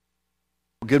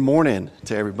Well, good morning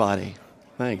to everybody.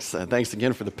 Thanks. Thanks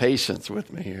again for the patience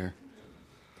with me here.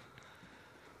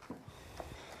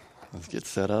 Let's get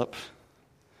set up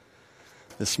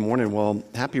this morning. Well,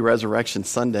 happy Resurrection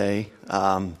Sunday.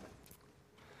 What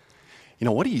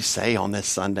do you say on this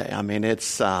Sunday? I mean,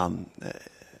 it's the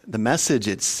message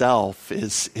itself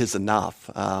is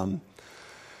enough. To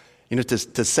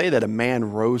say that a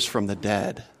man rose from the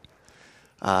dead.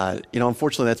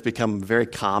 Unfortunately, that's become very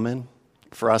common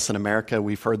for us in America.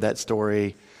 We've heard that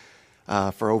story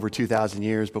for over 2,000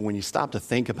 years, but when you stop to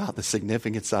think about the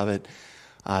significance of it,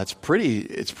 it's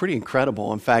pretty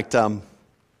incredible. In fact,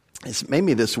 it's made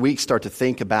me this week start to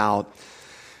think about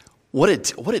what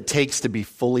it takes to be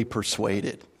fully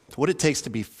persuaded, what it takes to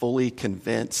be fully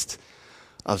convinced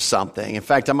of something. In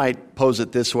fact, I might pose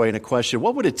it this way in a question: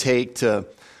 what would it take to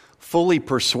fully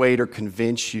persuade or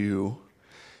convince you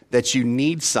that you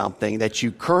need something that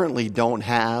you currently don't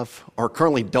have or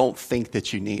currently don't think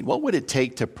that you need? What would it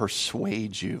take to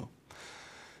persuade you,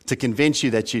 to convince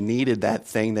you that you needed that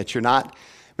thing that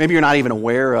maybe you're not even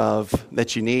aware of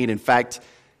that you need? In fact,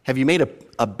 have you made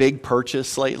a big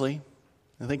purchase lately?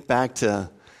 I think back to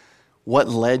what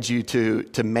led you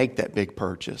to make that big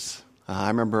purchase. I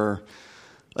remember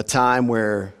a time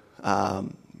where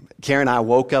Karen and I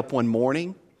woke up one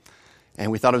morning and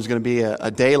we thought it was going to be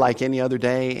a day like any other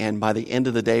day, and by the end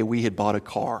of the day, we had bought a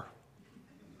car.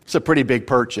 It's a pretty big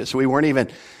purchase. We weren't even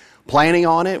planning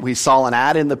on it. We saw an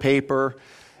ad in the paper.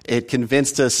 It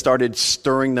convinced us, started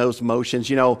stirring those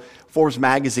motions. Forbes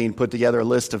magazine put together a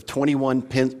list of 21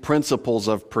 principles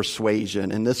of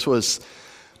persuasion, and this was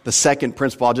the second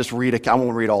principle. I'll just read I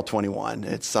won't read all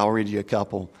 21. I'll read you a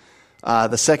couple.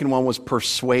 The second one was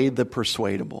persuade the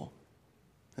persuadable.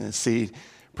 And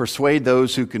persuade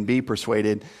those who can be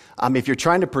persuaded. If you're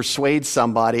trying to persuade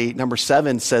somebody, number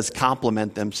 7 says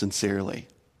compliment them sincerely.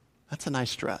 That's a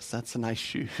nice dress. That's a nice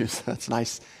shoes. That's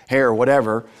nice hair,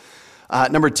 whatever.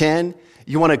 Number 10,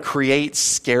 you want to create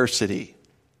scarcity.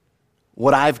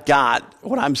 What I've got,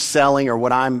 what I'm selling, or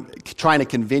what I'm trying to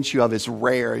convince you of is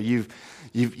rare. You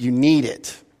need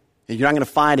it. You're not going to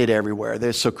find it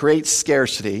everywhere. So create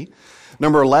scarcity.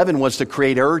 Number 11 was to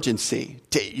create urgency.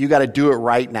 You got to do it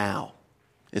right now.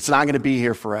 It's not going to be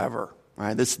here forever.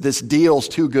 Right? This deal's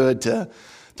too good to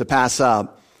pass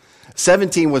up.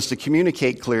 17 was to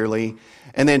communicate clearly.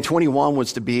 And then 21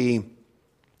 was to be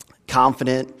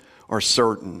confident or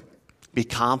certain. Be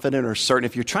confident or certain.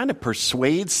 If you're trying to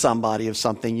persuade somebody of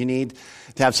something, you need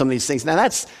to have some of these things. Now,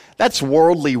 that's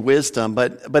worldly wisdom,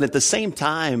 but at the same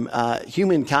time,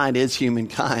 humankind is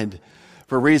humankind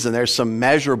for a reason. There's some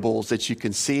measurables that you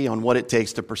can see on what it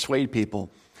takes to persuade people.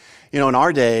 In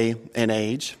our day and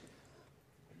age,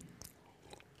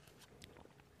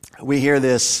 we hear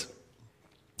this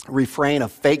refrain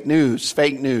of fake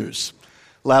news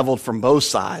leveled from both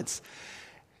sides.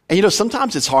 And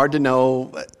sometimes it's hard to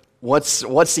know what's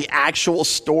the actual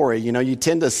story. You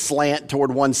tend to slant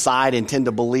toward one side and tend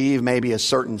to believe maybe a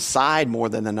certain side more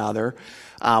than another.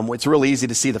 It's really easy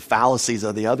to see the fallacies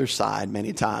of the other side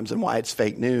many times and why it's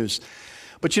fake news.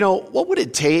 But what would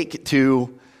it take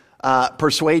to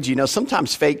persuade you?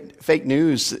 Sometimes fake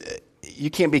news,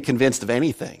 you can't be convinced of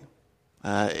anything.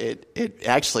 It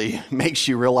actually makes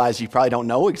you realize you probably don't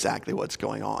know exactly what's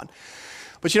going on.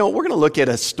 But we're going to look at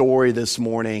a story this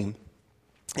morning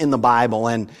in the Bible,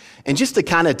 and just to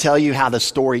kind of tell you how the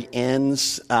story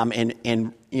ends,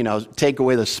 and take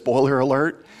away the spoiler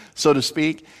alert, so to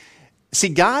speak. See,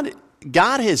 God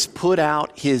has put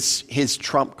out his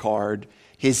trump card,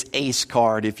 his ace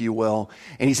card, if you will,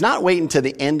 and he's not waiting to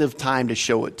the end of time to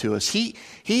show it to us. He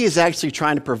is actually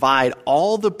trying to provide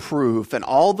all the proof and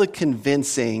all the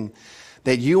convincing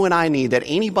that you and I need, that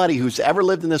anybody who's ever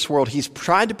lived in this world, he's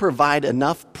tried to provide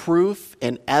enough proof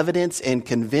and evidence and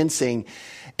convincing.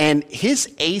 And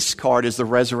his ace card is the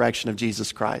resurrection of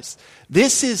Jesus Christ.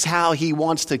 This is how he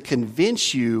wants to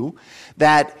convince you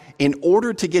that in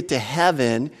order to get to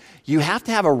heaven, you have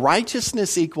to have a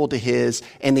righteousness equal to his,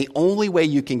 and the only way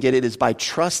you can get it is by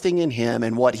trusting in him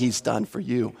and what he's done for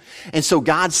you. And so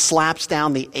God slaps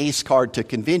down the ace card to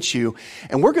convince you.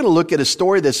 And we're going to look at a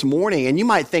story this morning, and you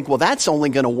might think, well, that's only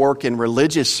going to work in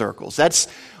religious circles. That's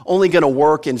only going to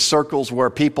work in circles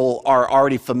where people are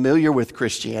already familiar with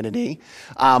Christianity,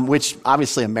 which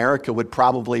obviously America would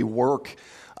probably work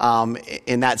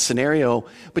in that scenario.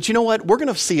 But you know what? We're going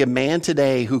to see a man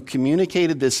today who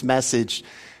communicated this message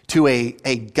to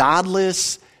a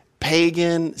godless,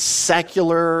 pagan,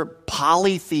 secular,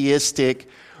 polytheistic,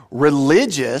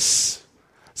 religious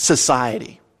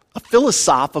society, a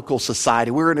philosophical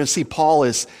society. We're going to see Paul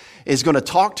is is going to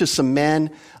talk to some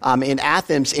men in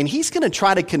Athens, and he's going to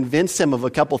try to convince them of a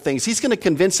couple things. He's going to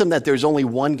convince them that there's only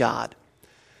one God.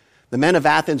 The men of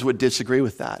Athens would disagree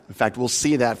with that. In fact, we'll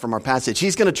see that from our passage.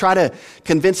 He's going to try to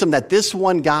convince them that this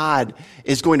one God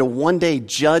is going to one day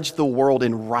judge the world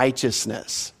in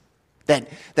righteousness.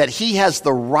 That he has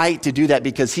the right to do that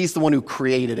because he's the one who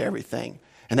created everything.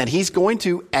 And that he's going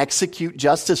to execute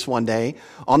justice one day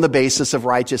on the basis of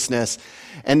righteousness.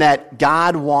 And that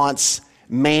God wants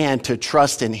man to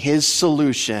trust in his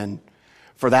solution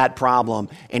for that problem.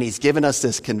 And he's given us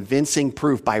this convincing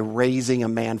proof by raising a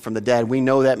man from the dead. We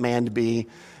know that man to be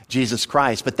Jesus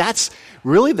Christ. But that's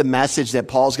really the message that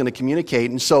Paul's going to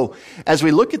communicate. And so as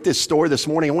we look at this story this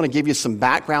morning, I want to give you some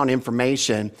background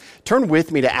information. Turn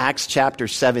with me to Acts chapter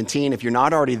 17 if you're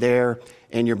not already there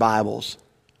in your Bibles.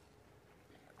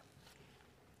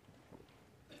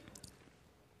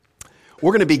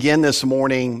 We're going to begin this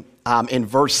morning in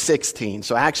verse 16.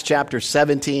 So Acts chapter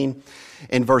 17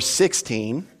 in verse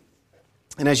 16.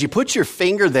 And as you put your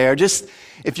finger there, just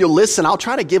if you'll listen, I'll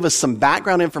try to give us some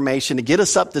background information to get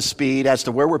us up to speed as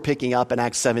to where we're picking up in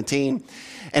Acts 17.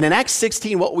 And in Acts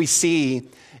 16, what we see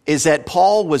is that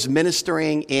Paul was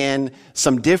ministering in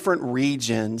some different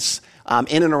regions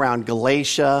in and around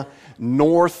Galatia,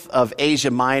 north of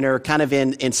Asia Minor, kind of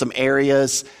in some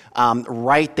areas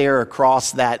right there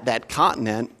across that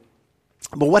continent.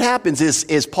 But what happens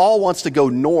is Paul wants to go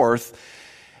north.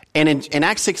 And in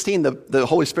Acts 16, the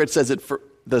Holy Spirit says that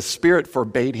the Spirit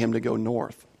forbade him to go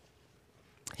north.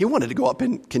 He wanted to go up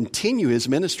and continue his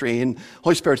ministry, and the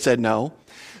Holy Spirit said no.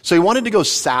 So he wanted to go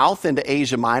south into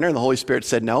Asia Minor, and the Holy Spirit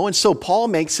said no. And so Paul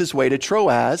makes his way to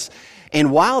Troas,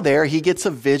 and while there, he gets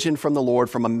a vision from the Lord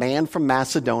from a man from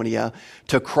Macedonia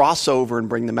to cross over and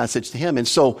bring the message to him. And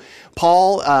so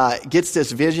Paul gets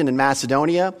this vision in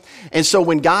Macedonia. And so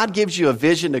when God gives you a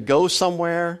vision to go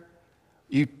somewhere,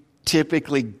 you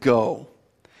typically go.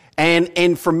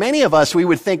 And for many of us, we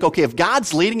would think, okay, if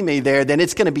God's leading me there, then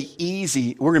it's going to be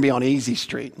easy. We're going to be on easy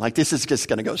street. Like this is just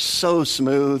going to go so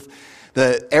smooth.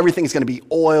 Everything's going to be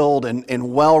oiled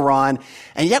and well run.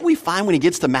 And yet we find when he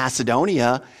gets to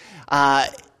Macedonia,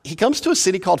 he comes to a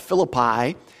city called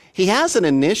Philippi. He has an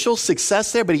initial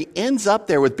success there, but he ends up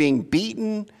there with being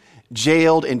beaten,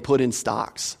 jailed, and put in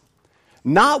stocks.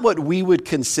 Not what we would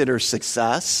consider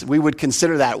success. We would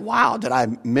consider that, wow, did I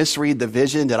misread the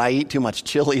vision? Did I eat too much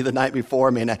chili the night before?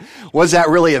 I mean, was that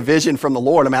really a vision from the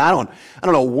Lord? I mean, I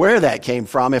don't know where that came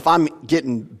from. If I'm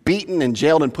getting beaten and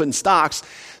jailed and put in stocks.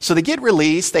 So they get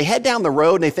released. They head down the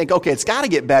road and they think, okay, it's got to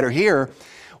get better here.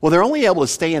 Well, they're only able to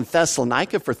stay in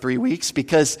Thessalonica for 3 weeks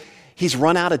because he's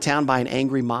run out of town by an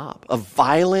angry mob, a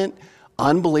violent,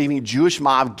 unbelieving Jewish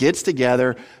mob gets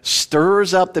together,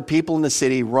 stirs up the people in the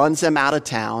city, runs them out of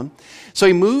town. So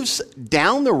he moves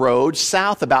down the road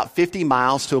south about 50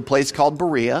 miles to a place called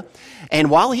Berea.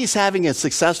 And while he's having a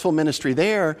successful ministry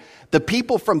there, the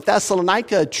people from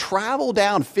Thessalonica travel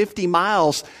down 50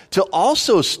 miles to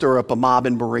also stir up a mob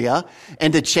in Berea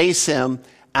and to chase him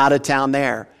out of town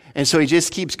there. And so he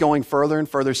just keeps going further and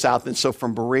further south. And so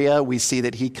from Berea, we see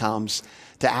that he comes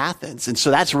to Athens. And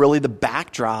so that's really the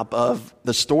backdrop of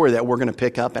the story that we're going to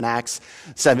pick up in Acts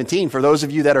 17. For those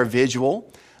of you that are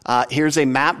visual, here's a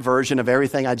map version of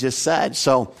everything I just said.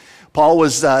 So Paul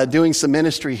was doing some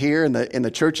ministry here in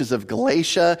the churches of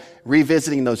Galatia,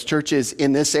 revisiting those churches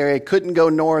in this area. Couldn't go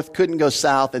north, couldn't go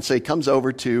south. And so he comes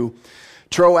over to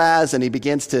Troas and he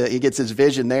gets his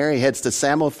vision there. He heads to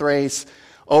Samothrace,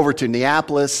 over to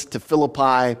Neapolis, to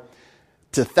Philippi,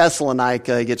 to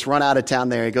Thessalonica. He gets run out of town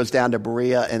there. He goes down to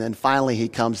Berea, and then finally he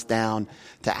comes down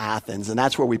to Athens. And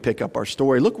that's where we pick up our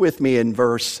story. Look with me in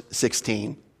verse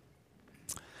 16.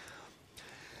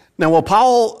 Now, while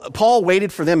Paul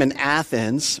waited for them in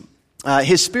Athens,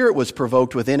 his spirit was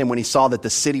provoked within him when he saw that the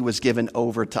city was given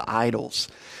over to idols.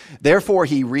 Therefore,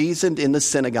 he reasoned in the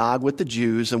synagogue with the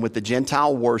Jews and with the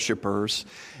Gentile worshipers,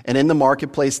 and in the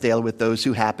marketplace daily with those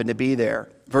who happened to be there.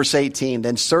 Verse 18,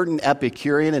 then certain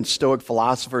Epicurean and Stoic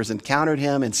philosophers encountered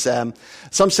him and said,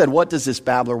 some said, what does this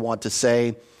babbler want to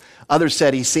say? Others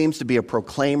said, he seems to be a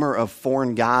proclaimer of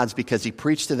foreign gods because he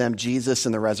preached to them Jesus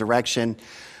and the resurrection.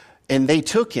 And they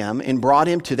took him and brought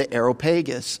him to the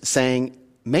Areopagus, saying,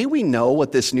 may we know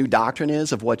what this new doctrine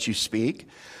is of what you speak?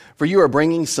 For you are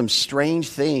bringing some strange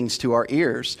things to our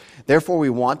ears. Therefore, we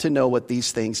want to know what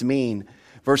these things mean.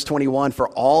 Verse 21, for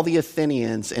all the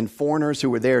Athenians and foreigners who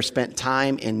were there spent their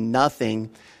time in nothing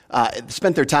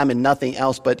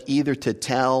else but either to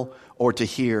tell or to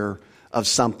hear of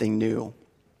something new.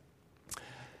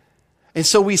 And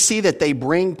so we see that they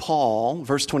bring Paul,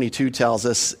 verse 22 tells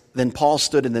us, then Paul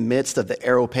stood in the midst of the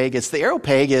Areopagus. The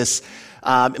Areopagus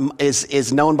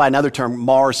is known by another term,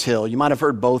 Mars Hill. You might have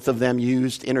heard both of them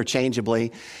used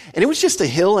interchangeably. And it was just a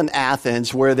hill in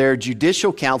Athens where their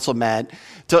judicial council met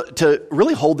to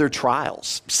really hold their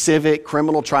trials. Civic,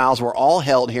 criminal trials were all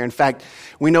held here. In fact,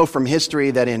 we know from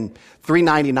history that in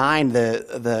 399,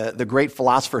 the great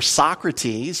philosopher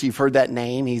Socrates, you've heard that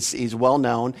name, he's well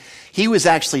known, he was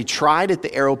actually tried at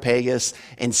the Areopagus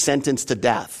and sentenced to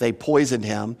death. They poisoned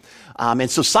him. And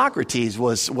so Socrates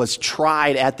was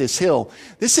tried at this hill.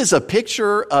 This is a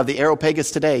picture of the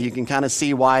Areopagus today. You can kind of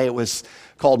see why it was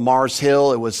called Mars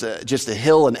Hill. It was just a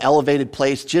hill, an elevated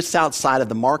place just outside of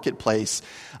the marketplace,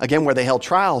 again, where they held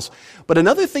trials. But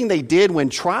another thing they did when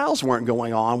trials weren't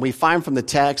going on, we find from the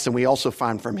text and we also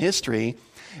find from history,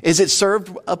 is it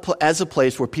served as a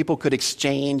place where people could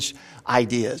exchange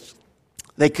ideas.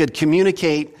 They could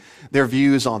communicate their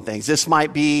views on things. This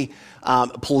might be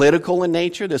political in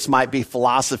nature. This might be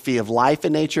philosophy of life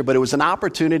in nature, but it was an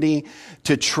opportunity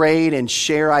to trade and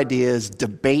share ideas,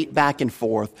 debate back and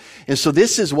forth. And so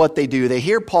this is what they do. They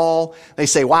hear Paul. They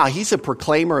say, wow, he's a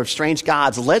proclaimer of strange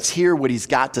gods. Let's hear what he's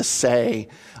got to say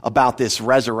about this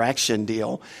resurrection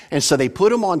deal. And so they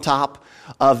put him on top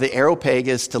of the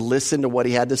Areopagus to listen to what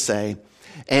he had to say.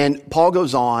 And Paul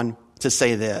goes on to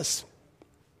say this.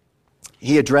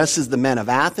 He addresses the men of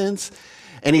Athens,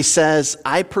 and he says,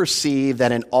 I perceive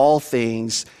that in all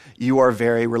things you are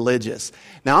very religious.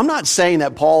 Now, I'm not saying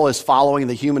that Paul is following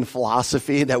the human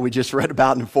philosophy that we just read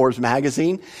about in Forbes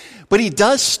magazine, but he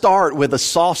does start with a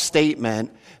soft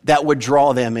statement that would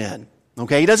draw them in.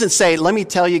 Okay, he doesn't say, let me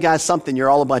tell you guys something, you're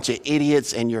all a bunch of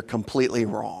idiots and you're completely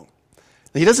wrong.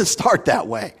 He doesn't start that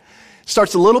way. He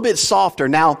starts a little bit softer.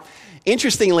 Now,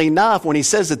 interestingly enough, when he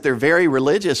says that they're very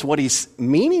religious, what he's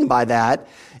meaning by that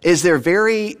is they're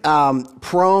very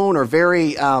prone or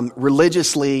very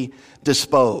religiously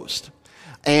disposed.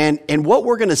 And what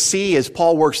we're going to see as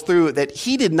Paul works through that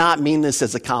he did not mean this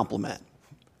as a compliment,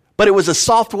 but it was a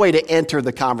soft way to enter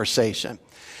the conversation.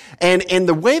 And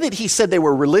the way that he said they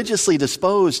were religiously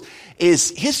disposed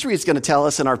is history is going to tell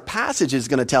us, and our passage is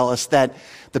going to tell us that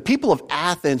the people of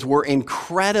Athens were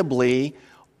incredibly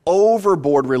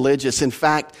overboard religious. In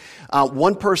fact,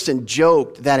 one person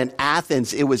joked that in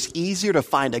Athens, it was easier to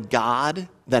find a god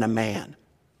than a man.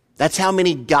 That's how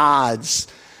many gods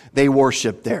they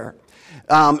worshiped there.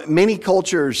 Many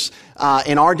cultures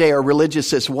in our day are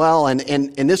religious as well, and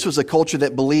this was a culture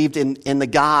that believed in the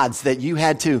gods, that you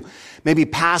had to maybe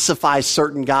pacify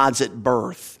certain gods at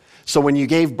birth. So when you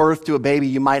gave birth to a baby,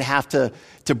 you might have to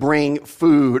bring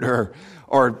food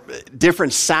or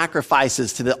different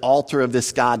sacrifices to the altar of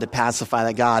this god to pacify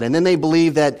that god. And then they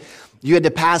believed that you had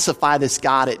to pacify this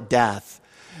god at death,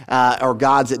 or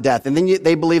gods at death. And then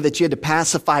they believed that you had to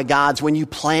pacify gods when you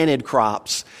planted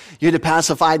crops. You had to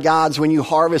pacify gods when you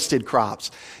harvested crops.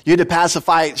 You had to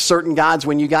pacify certain gods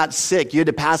when you got sick. You had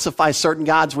to pacify certain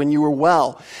gods when you were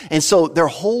well. And so their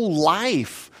whole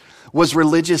life was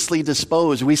religiously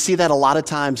disposed. We see that a lot of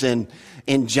times in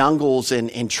jungles and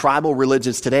in tribal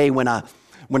religions today. When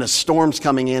a storm's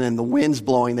coming in and the wind's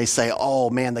blowing, they say,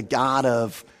 oh man, the god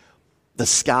of the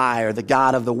sky or the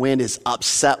god of the wind is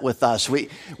upset with us.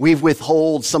 We've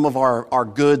withhold some of our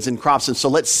goods and crops, and so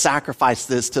let's sacrifice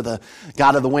this to the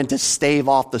god of the wind to stave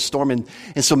off the storm. And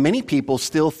so many people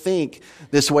still think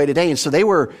this way today. And so they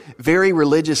were very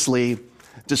religiously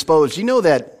disposed. You know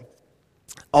that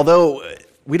although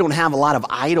we don't have a lot of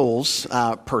idols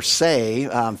per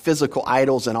se, physical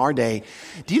idols in our day,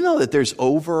 do you know that there's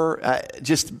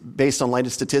just based on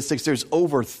latest statistics, there's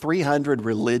over 300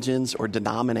 religions or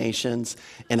denominations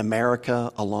in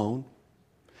America alone?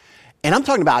 And I'm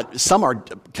talking about some are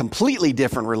completely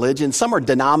different religions, some are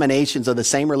denominations of the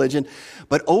same religion,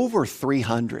 but over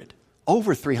 300.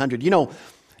 Over 300. You know,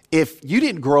 if you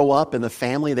didn't grow up in the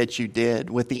family that you did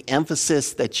with the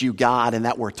emphasis that you got and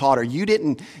that were taught, or you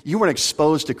weren't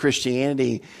exposed to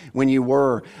Christianity when you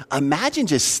were, imagine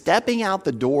just stepping out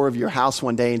the door of your house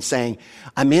one day and saying,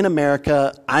 I'm in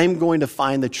America, I'm going to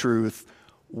find the truth.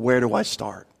 Where do I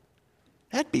start?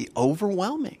 That'd be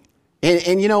overwhelming.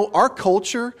 And you know, our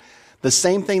culture, the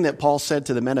same thing that Paul said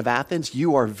to the men of Athens,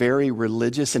 you are very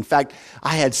religious. In fact,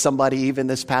 I had somebody even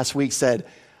this past week said,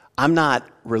 I'm not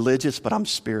religious, but I'm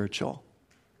spiritual.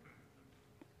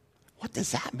 What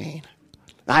does that mean?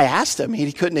 I asked him.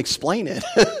 He couldn't explain it.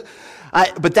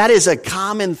 But that is a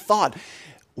common thought.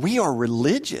 We are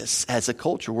religious as a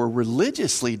culture. We're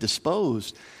religiously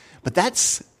disposed. But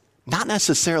that's not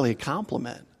necessarily a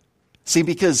compliment. See,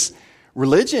 because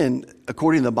religion,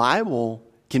 according to the Bible,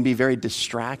 can be very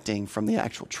distracting from the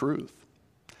actual truth.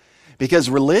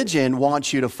 Because religion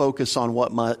wants you to focus on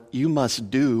what you must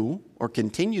do or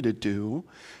continue to do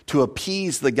to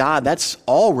appease the God. That's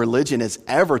all religion has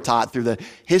ever taught through the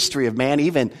history of man.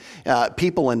 Even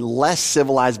people in less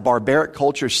civilized, barbaric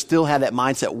cultures still have that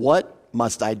mindset. What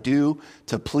must I do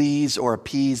to please or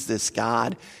appease this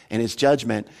God and his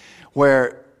judgment?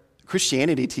 Where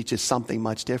Christianity teaches something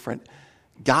much different.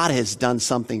 God has done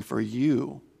something for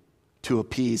you to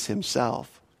appease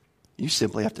himself. You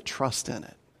simply have to trust in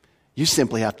it. You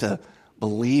simply have to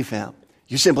believe him.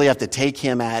 You simply have to take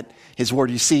him at his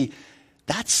word. You see,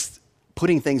 that's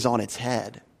putting things on its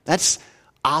head. That's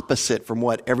opposite from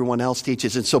what everyone else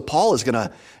teaches. And so Paul is going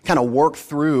to kind of work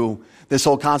through this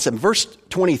whole concept. Verse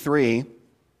 23,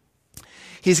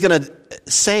 he's going to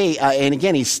say, and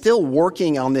again, he's still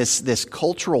working on this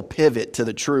cultural pivot to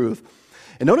the truth.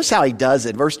 And notice how he does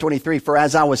it. Verse 23, for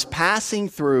as I was passing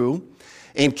through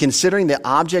and considering the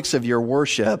objects of your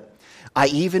worship, I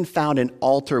even found an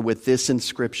altar with this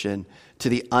inscription, to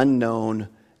the unknown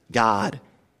God.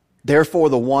 Therefore,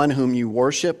 the one whom you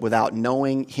worship without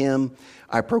knowing him,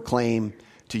 I proclaim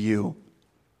to you.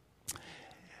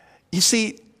 You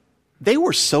see, they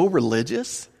were so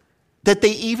religious that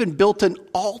they even built an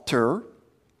altar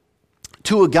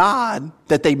to a God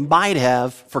that they might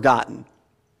have forgotten.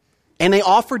 And they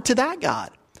offered to that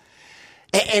God.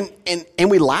 And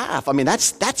we laugh. I mean,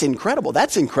 that's incredible.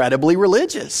 That's incredibly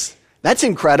religious. That's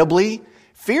incredibly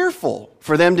fearful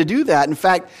for them to do that. In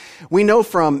fact, we know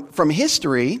from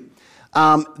history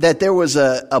that there was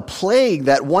a plague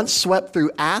that once swept through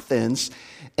Athens,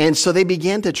 and so they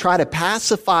began to try to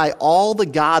pacify all the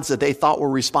gods that they thought were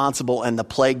responsible, and the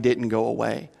plague didn't go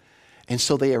away. And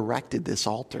so they erected this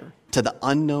altar to the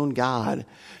unknown God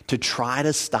to try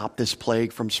to stop this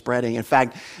plague from spreading. In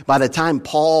fact, by the time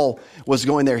Paul was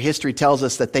going there, history tells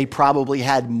us that they probably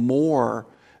had more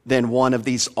than one of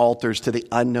these altars to the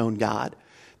unknown God.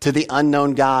 To the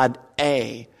unknown God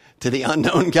A, to the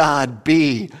unknown God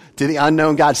B, to the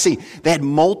unknown God C. They had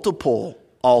multiple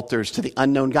altars to the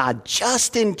unknown God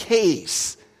just in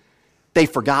case they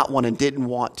forgot one and didn't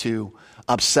want to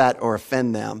upset or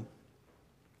offend them.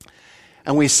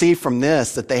 And we see from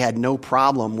this that they had no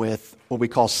problem with what we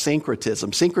call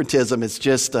syncretism. Syncretism is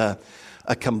just a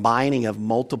combining of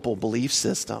multiple belief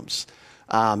systems.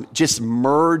 Just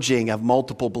merging of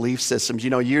multiple belief systems. You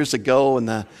know, years ago, in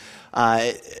the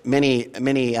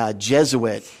many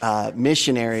Jesuit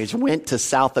missionaries went to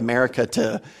South America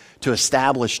to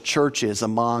establish churches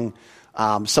among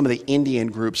some of the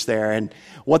Indian groups there. And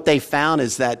what they found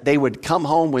is that they would come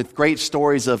home with great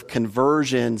stories of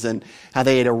conversions and how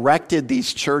they had erected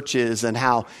these churches and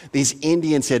how these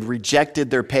Indians had rejected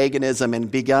their paganism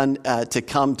and begun to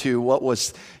come to what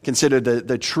was considered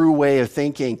the true way of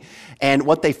thinking. And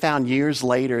what they found years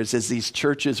later is these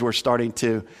churches were starting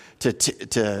to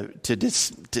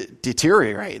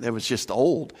deteriorate. It was just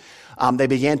old. They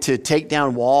began to take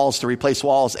down walls to replace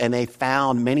walls, and they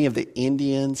found many of the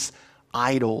Indians'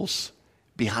 idols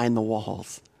behind the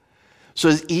walls.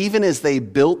 So even as they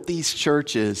built these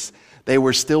churches, they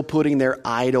were still putting their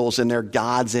idols and their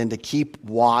gods in to keep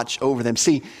watch over them.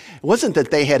 See, it wasn't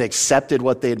that they had accepted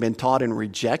what they had been taught and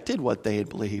rejected what they had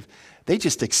believed. They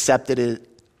just accepted it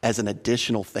as an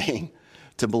additional thing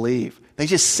to believe. They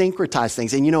just syncretize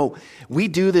things. And, you know, we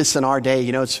do this in our day.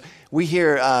 You know, we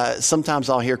hear, sometimes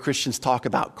I'll hear Christians talk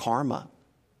about karma.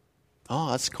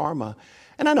 Oh, that's karma.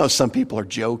 And I know some people are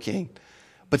joking,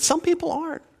 but some people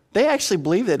aren't. They actually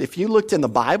believe that if you looked in the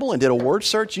Bible and did a word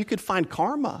search, you could find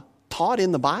karma taught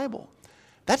in the Bible.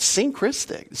 That's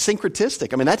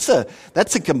syncretistic. I mean, that's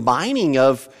a combining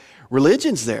of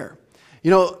religions there. You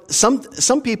know,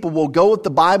 some people will go with the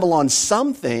Bible on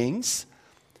some things,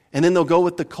 and then they'll go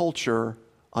with the culture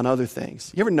on other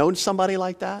things. You ever known somebody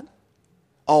like that?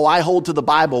 Oh, I hold to the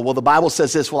Bible. Well, the Bible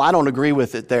says this. Well, I don't agree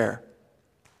with it there.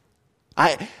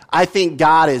 I think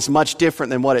God is much different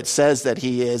than what it says that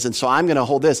he is, and so I'm going to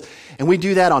hold this. And we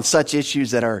do that on such issues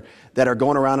that are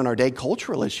going around in our day,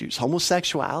 cultural issues,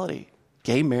 homosexuality,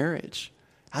 gay marriage.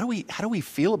 How do we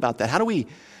feel about that? How do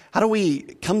we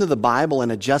come to the Bible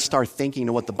and adjust our thinking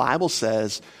to what the Bible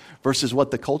says versus what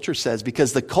the culture says?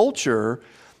 Because the culture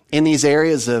in these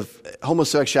areas of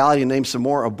homosexuality, name some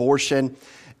more, abortion,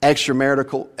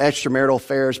 extramarital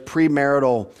affairs,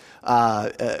 premarital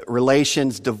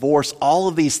relations, divorce, all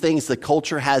of these things, the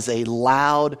culture has a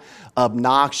loud,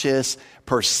 obnoxious,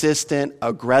 persistent,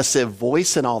 aggressive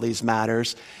voice in all these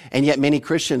matters. And yet many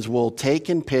Christians will take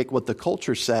and pick what the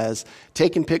culture says,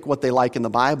 take and pick what they like in the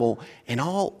Bible, and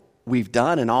all we've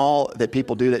done and all that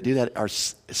people do that are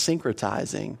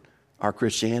syncretizing our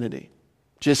Christianity.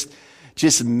 Just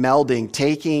just melding,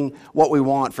 taking what we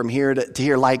want from here to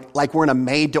here, like we're in a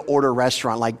made-to-order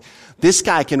restaurant. Like this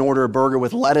guy can order a burger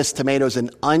with lettuce, tomatoes,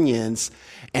 and onions,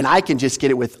 and I can just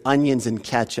get it with onions and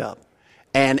ketchup.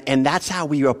 And that's how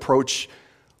we approach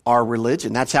our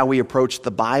religion. That's how we approach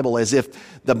the Bible, as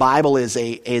if the Bible is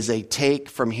a take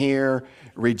from here,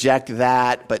 reject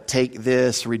that, but take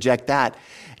this, reject that.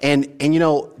 And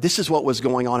this is what was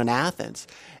going on in Athens.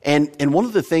 And one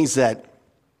of the things that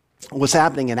was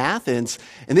happening in Athens,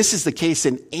 and this is the case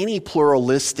in any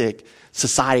pluralistic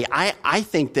society, I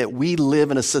think that we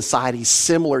live in a society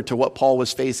similar to what Paul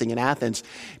was facing in Athens,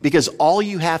 because all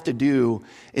you have to do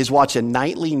is watch a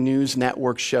nightly news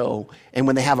network show, and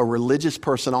when they have a religious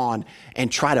person on,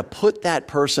 and try to put that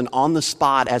person on the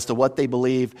spot as to what they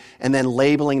believe, and then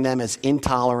labeling them as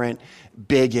intolerant,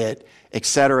 bigot, et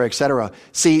cetera, et cetera.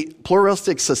 See,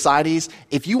 pluralistic societies,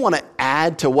 if you want to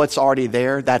add to what's already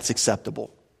there, that's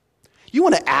acceptable. You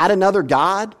want to add another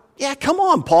God? Yeah, come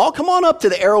on, Paul. Come on up to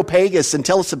the Areopagus and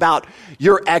tell us about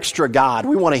your extra God.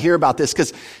 We want to hear about this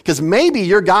because maybe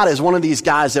your God is one of these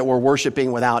guys that we're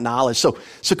worshiping without knowledge. So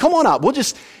come on up.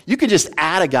 You could just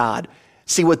add a God.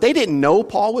 See, what they didn't know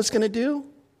Paul was going to do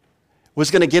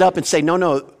was going to get up and say,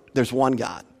 no, there's one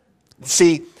God.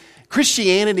 See,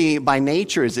 Christianity by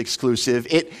nature is exclusive.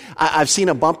 I've seen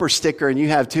a bumper sticker, and you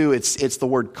have too. It's the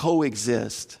word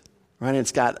coexist, right? And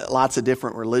it's got lots of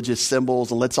different religious symbols,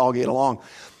 and let's all get along.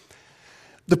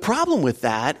 The problem with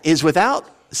that is, without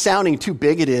sounding too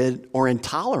bigoted or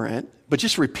intolerant, but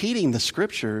just repeating the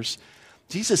scriptures,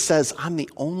 Jesus says, I'm the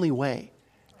only way.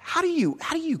 How do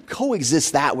you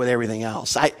coexist that with everything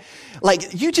else?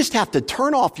 You just have to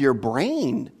turn off your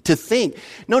brain to think.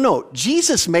 No,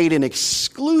 Jesus made an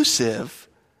exclusive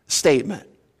statement.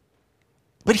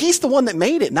 But he's the one that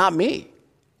made it, not me,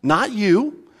 not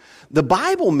you. The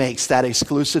Bible makes that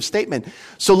exclusive statement.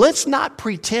 So let's not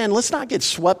pretend, let's not get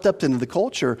swept up into the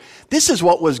culture. This is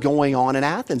what was going on in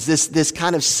Athens, this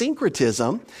kind of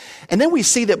syncretism. And then we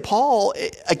see that Paul,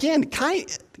 again,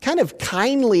 kind of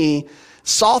kindly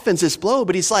softens this blow,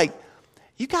 but he's like,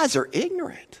 you guys are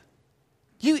ignorant.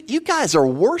 You guys are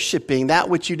worshiping that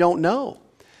which you don't know.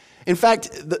 In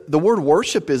fact, the word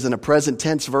worship isn't a present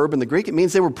tense verb in the Greek. It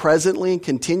means they were presently and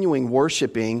continuing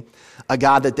worshiping a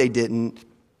God that they didn't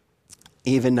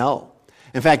even know.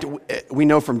 In fact, we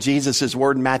know from Jesus'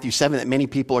 word in Matthew 7 that many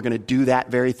people are going to do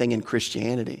that very thing in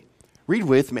Christianity. Read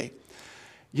with me.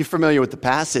 You're familiar with the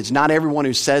passage. Not everyone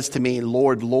who says to me,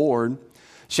 Lord, Lord,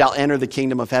 shall enter the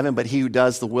kingdom of heaven, but he who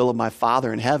does the will of my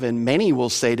Father in heaven. Many will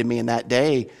say to me in that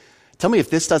day, tell me if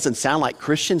this doesn't sound like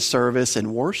Christian service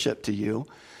and worship to you.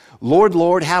 Lord,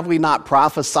 Lord, have we not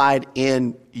prophesied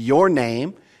in your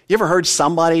name? You ever heard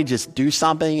somebody just do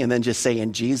something and then just say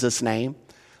in Jesus' name?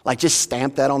 Like just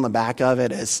stamp that on the back of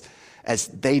it as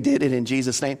they did it in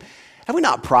Jesus' name. Have we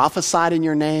not prophesied in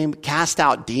your name, cast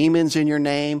out demons in your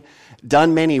name,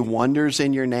 done many wonders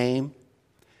in your name?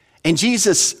 And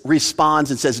Jesus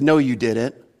responds and says, no, you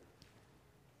didn't.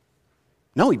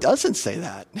 No, he doesn't say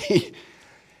that.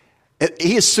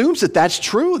 He assumes that that's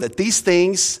true, that these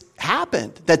things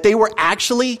happened, that they were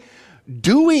actually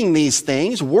doing these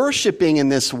things, worshiping in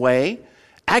this way,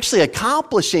 actually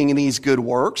accomplishing these good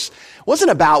works. It wasn't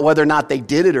about whether or not they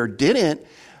did it or didn't.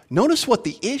 Notice what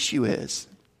the issue is.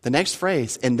 The next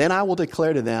phrase, and then I will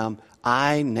declare to them,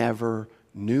 I never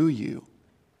knew you.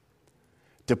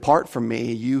 Depart from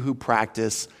me, you who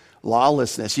practice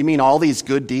lawlessness. You mean all these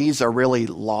good deeds are really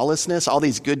lawlessness? All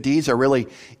these good deeds are really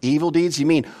evil deeds? You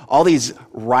mean all these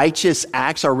righteous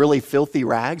acts are really filthy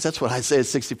rags? That's what Isaiah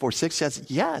 64:6 says.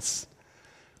 Yes,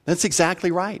 that's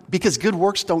exactly right. Because good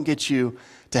works don't get you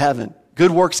to heaven.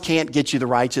 Good works can't get you the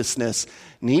righteousness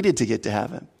needed to get to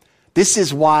heaven. This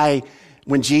is why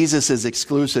when Jesus is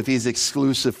exclusive, he's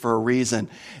exclusive for a reason.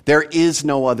 There is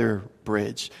no other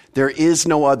bridge. There is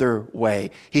no other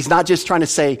way. He's not just trying to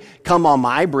say, come on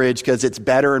my bridge because it's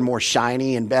better and more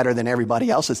shiny and better than everybody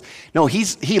else's. No,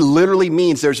 he literally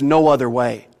means there's no other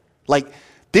way. Like,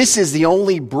 this is the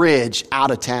only bridge out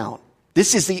of town.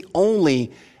 This is the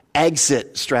only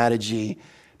exit strategy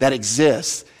that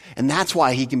exists. And that's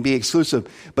why he can be exclusive.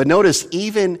 But notice,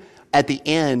 even at the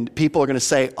end, people are going to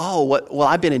say, "Oh, well,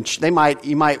 I've been in." We might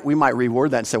reword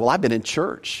that and say, "Well, I've been in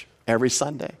church every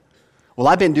Sunday. Well,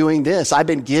 I've been doing this. I've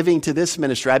been giving to this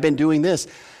ministry. I've been doing this."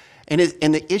 And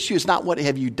the issue is not what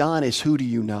have you done; is who do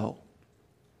you know?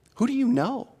 Who do you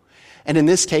know? And in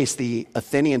this case, the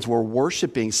Athenians were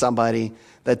worshiping somebody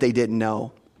that they didn't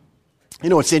know. You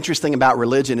know what's interesting about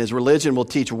religion is religion will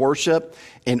teach worship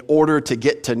in order to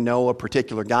get to know a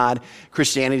particular God.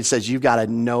 Christianity says you've got to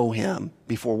know him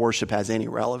before worship has any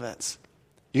relevance.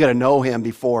 You got to know him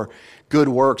before good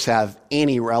works have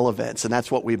any relevance. And that's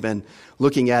what we've been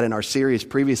looking at in our series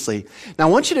previously. Now,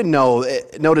 I want you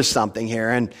to notice something here.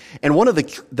 And one of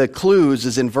the clues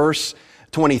is in verse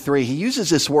 23. He uses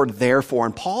this word therefore,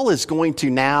 and Paul is going to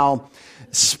now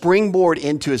springboard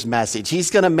into his message. He's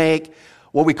going to make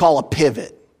what we call a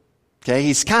pivot. Okay,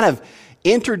 he's kind of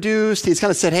introduced, he's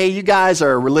kind of said, hey, you guys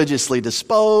are religiously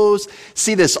disposed.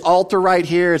 See this altar right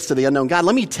here? It's to the unknown God.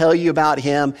 Let me tell you about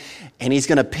him. And he's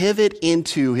going to pivot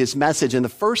into his message. And the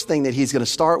first thing that he's going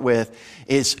to start with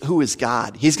is who is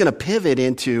God? He's going to pivot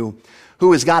into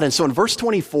who is God. And so in verse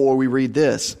 24, we read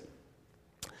this.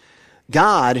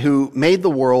 God, who made the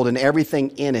world and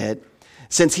everything in it,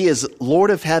 since he is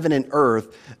Lord of heaven and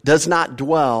earth, does not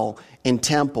dwell in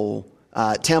temples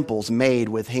made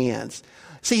with hands.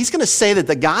 See, he's going to say that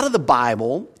the God of the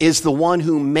Bible is the one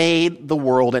who made the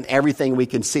world and everything we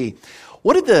can see.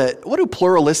 What do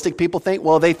pluralistic people think?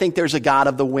 Well, they think there's a God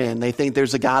of the wind. They think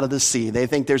there's a God of the sea. They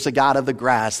think there's a God of the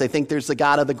grass. They think there's a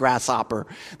God of the grasshopper.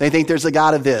 They think there's a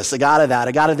God of this, a God of that,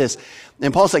 a God of this.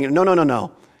 And Paul's saying,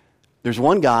 no. There's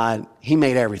one God. He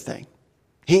made everything.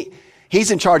 He's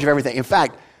in charge of everything. In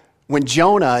fact, when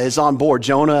Jonah is on board,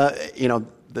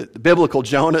 the biblical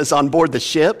Jonah is on board the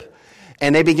ship,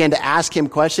 and they begin to ask him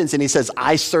questions, and he says,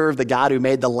 I serve the God who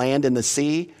made the land and the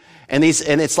sea. And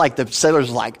it's like the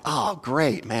sailors are like, oh,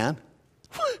 great, man.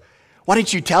 Why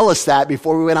didn't you tell us that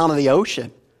before we went out on the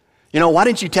ocean? Why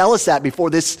didn't you tell us that before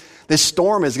this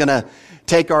storm is going to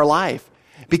take our life?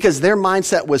 Because their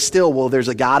mindset was still, well, there's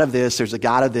a God of this, there's a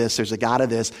God of this, there's a God of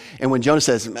this. And when Jonah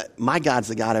says, my God's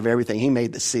the God of everything, he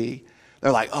made the sea.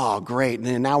 They're like, oh, great.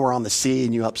 And now we're on the sea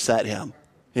and you upset him,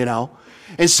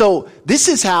 And so this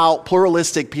is how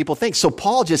pluralistic people think. So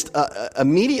Paul just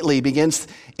immediately begins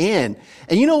in.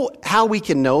 And you know how we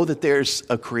can know that there's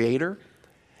a creator?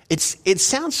 It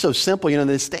sounds so simple, in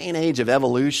this day and age of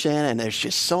evolution, and there's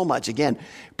just so much, again,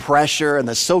 pressure and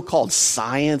the so-called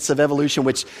science of evolution,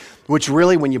 which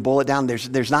really, when you boil it down,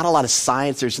 there's not a lot of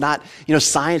science. There's not,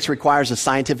 science requires a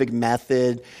scientific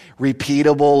method,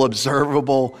 repeatable,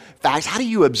 observable facts. How do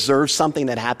you observe something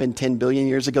that happened 10 billion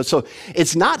years ago? So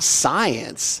it's not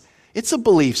science. It's a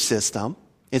belief system.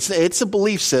 It's a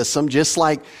belief system, just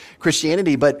like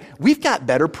Christianity, but we've got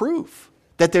better proof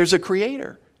that there's a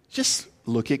creator. Just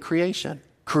look at creation.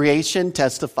 Creation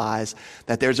testifies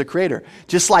that there's a creator.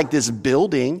 Just like this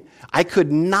building, I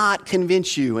could not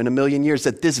convince you in a million years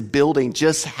that this building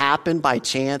just happened by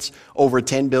chance over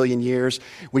 10 billion years.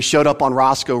 We showed up on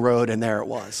Roscoe Road and there it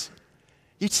was.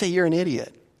 You'd say you're an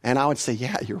idiot. And I would say,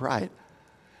 yeah, you're right.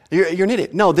 You're an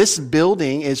idiot. No, this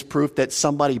building is proof that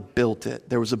somebody built it.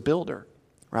 There was a builder,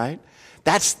 right?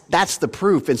 That's the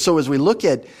proof. And so as we look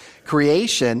at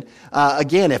creation,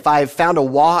 again, if I found a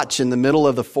watch in the middle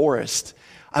of the forest,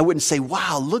 I wouldn't say,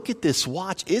 wow, look at this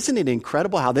watch. Isn't it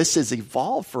incredible how this has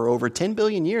evolved for over 10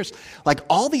 billion years? Like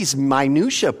all these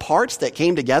minutia parts that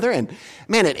came together and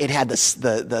man, it had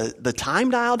the time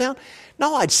dial down.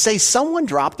 No, I'd say someone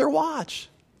dropped their watch,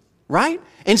 right?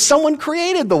 And someone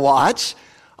created the watch,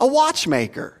 a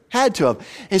watchmaker. Had to have.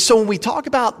 And so when we talk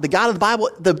about the God of the Bible,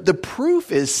 the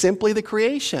proof is simply the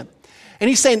creation. And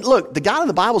he's saying, look, the God of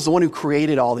the Bible is the one who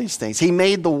created all these things. He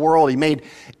made the world. He made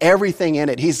everything in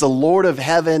it. He's the Lord of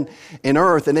heaven and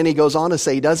earth. And then he goes on to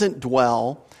say he doesn't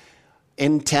dwell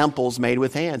in temples made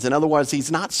with hands. In other words,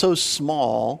 he's not so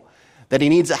small that he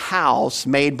needs a house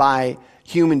made by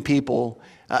human people.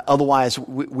 Otherwise,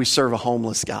 we serve a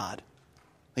homeless God.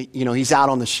 He's out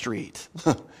on the street.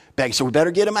 So we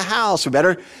better get him a house. We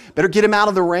better get him out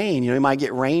of the rain. He might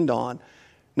get rained on.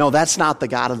 No, that's not the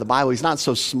God of the Bible. He's not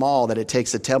so small that it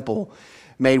takes a temple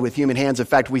made with human hands. In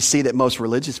fact, we see that most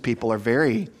religious people are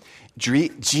very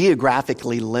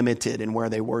geographically limited in where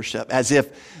they worship, as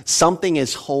if something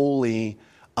is holy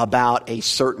about a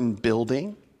certain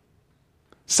building,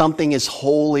 something is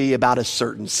holy about a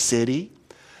certain city,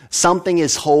 something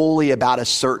is holy about a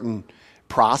certain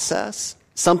process.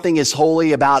 Something is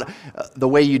holy about the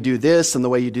way you do this and the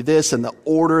way you do this and the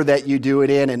order that you do it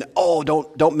in. And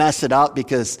don't mess it up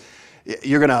because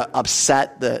you're going to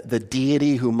upset the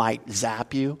deity who might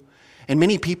zap you. And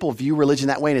many people view religion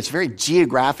that way, and it's very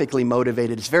geographically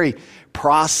motivated. It's very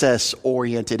process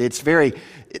oriented. It's very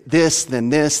this, then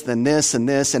this, then this, and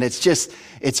this. And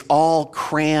it's all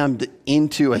crammed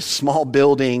into a small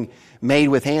building made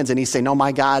with hands. And he's saying, no,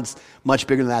 my God's much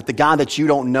bigger than that. The God that you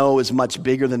don't know is much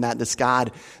bigger than that. This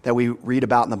God that we read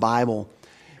about in the Bible.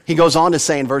 He goes on to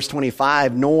say in verse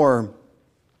 25, nor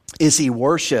is he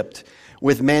worshipped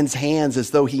with men's hands as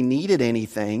though he needed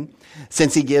anything,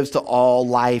 since he gives to all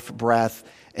life, breath,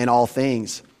 and all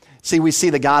things. See, we see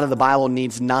the God of the Bible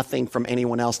needs nothing from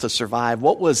anyone else to survive.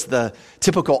 What was the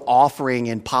typical offering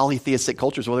in polytheistic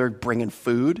cultures? Well, they were bringing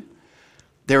food.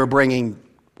 They were bringing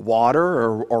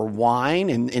water or wine.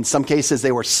 In some cases,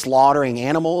 they were slaughtering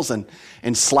animals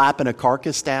and slapping a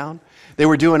carcass down. They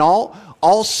were doing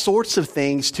all sorts of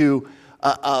things to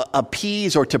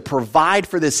appease or to provide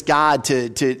for this God,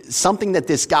 to something that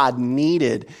this God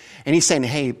needed. And he's saying,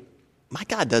 hey, my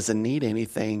God doesn't need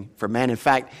anything from man. In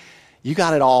fact, you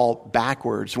got it all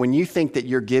backwards. When you think that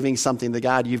you're giving something to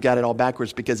God, you've got it all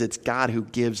backwards because it's God who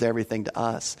gives everything to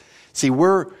us. See,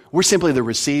 we're simply the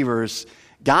receivers.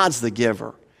 God's the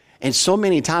giver. And so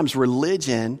many times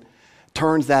religion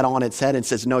turns that on its head and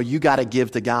says, no, you got to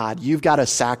give to God. You've got to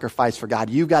sacrifice for God.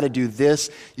 You've got to do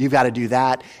this. You've got to do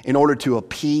that in order to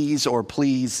appease or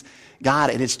please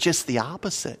God. And it's just the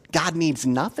opposite. God needs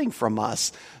nothing from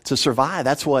us to survive.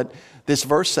 That's what this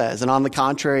verse says. And on the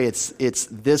contrary, it's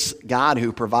this God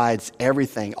who provides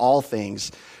everything, all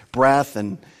things, breath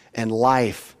and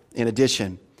life in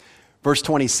addition. Verse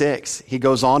 26, he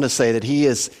goes on to say that he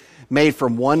is made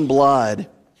from one blood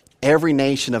every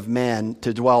nation of men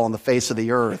to dwell on the face of the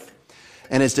earth,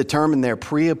 and has determined their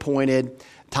pre-appointed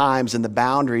times and the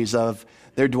boundaries of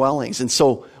their dwellings. And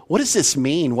so what does this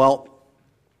mean? Well,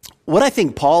 what I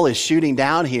think Paul is shooting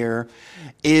down here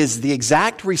is the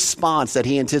exact response that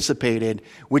he anticipated,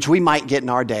 which we might get in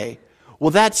our day. Well,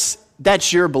 that's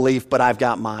your belief, but I've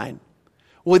got mine.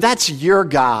 Well, that's your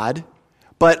God,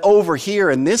 but over here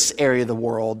in this area of the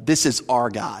world, this is our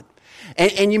God.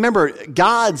 And you remember,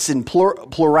 gods in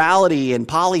plurality and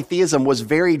polytheism was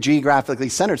very geographically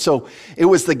centered. So it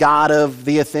was the God of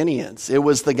the Athenians. It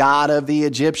was the God of the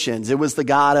Egyptians. It was the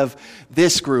God of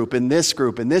this group and this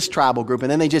group and this tribal group.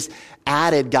 And then they just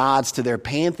added gods to their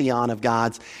pantheon of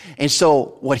gods. And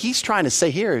so what he's trying to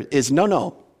say here is,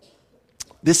 no.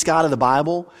 This God of the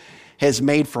Bible has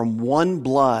made from one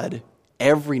blood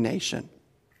every nation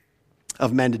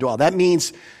of men to dwell. That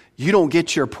means you don't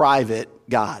get your private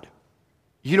God.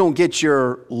 You don't get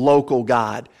your local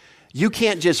God. You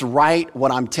can't just write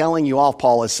what I'm telling you off,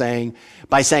 Paul is saying,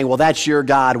 by saying, well, that's your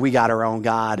God, we got our own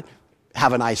God.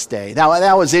 Have a nice day. That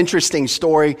was an interesting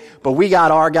story, but we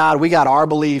got our God, we got our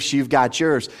beliefs, you've got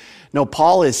yours. No,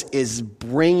 Paul is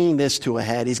bringing this to a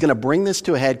head. He's going to bring this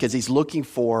to a head because he's looking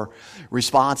for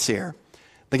response here.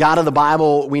 The God of the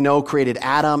Bible, we know, created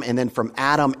Adam, and then from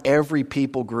Adam, every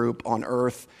people group on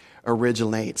earth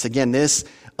originates. Again, this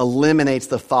eliminates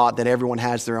the thought that everyone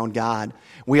has their own God.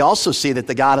 We also see that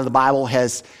the God of the Bible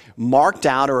has marked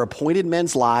out or appointed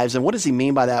men's lives. And what does he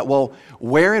mean by that? Well,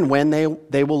 where and when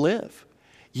they will live.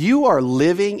 You are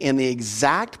living in the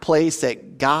exact place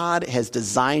that God has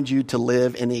designed you to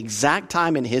live, in the exact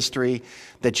time in history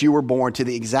that you were born, to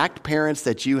the exact parents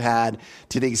that you had,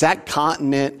 to the exact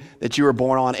continent that you were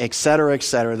born on, et cetera,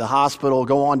 the hospital,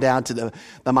 go on down to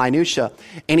the minutia.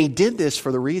 And he did this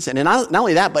for the reason. And not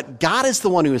only that, but God is the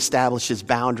one who establishes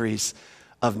boundaries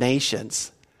of nations,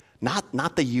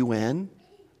 not the UN,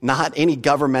 not any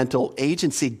governmental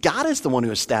agency. God is the one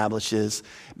who establishes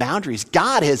boundaries.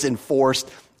 God has enforced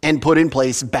and put in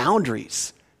place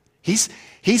boundaries. He's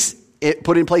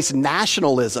put in place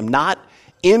nationalism, not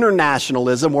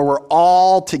internationalism, where we're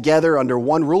all together under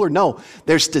one ruler. No,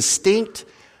 there's distinct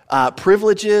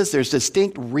privileges. There's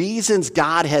distinct reasons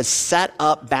God has set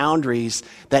up boundaries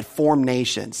that form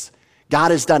nations. God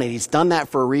has done it. He's done that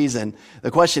for a reason. The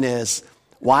question is,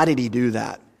 why did he do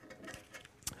that?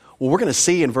 Well, we're going to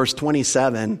see in verse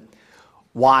 27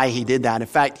 why he did that. In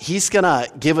fact, he's going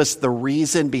to give us the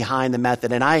reason behind the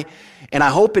method. And I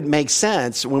hope it makes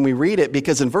sense when we read it,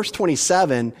 because in verse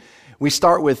 27, we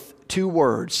start with two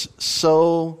words,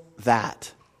 so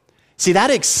that. See,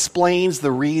 that explains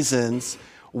the reasons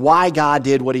why God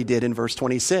did what he did in verse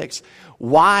 26.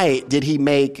 Why did he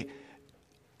make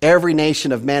every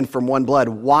nation of men from one blood?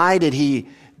 Why did he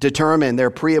determine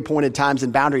their pre-appointed times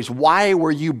and boundaries? Why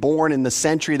were you born in the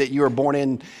century that you were born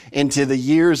in, into the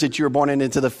years that you were born in,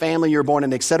 into the family you were born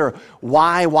in, etc.?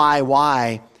 Why?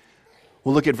 Well,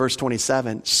 look at verse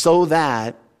 27. So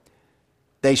that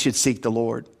they should seek the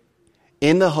Lord,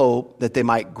 in the hope that they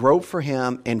might grope for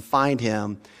him and find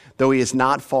him, though he is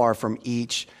not far from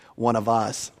each one of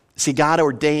us. See, God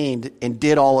ordained and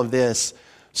did all of this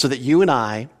so that you and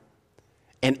I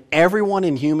and everyone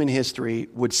in human history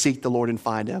would seek the Lord and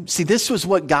find him. See, this was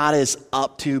what God is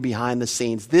up to behind the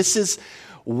scenes. This is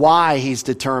why he's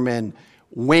determined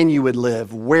when you would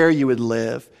live, where you would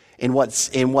live. in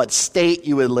what state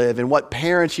you would live, in what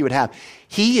parents you would have.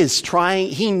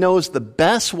 He knows the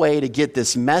best way to get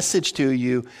this message to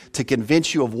you to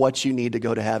convince you of what you need to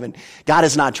go to heaven. God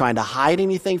is not trying to hide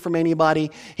anything from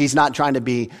anybody. He's not trying to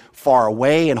be far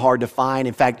away and hard to find.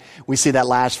 In fact, we see that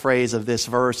last phrase of this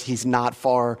verse, he's not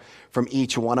far from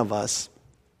each one of us.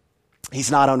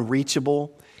 He's not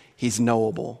unreachable. He's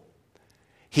knowable.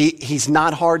 He's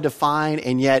not hard to find,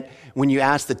 and yet when you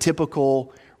ask the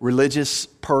typical religious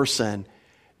person,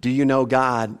 do you know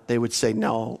God? They would say,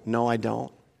 no, I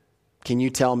don't. Can you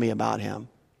tell me about him?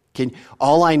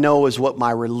 All I know is what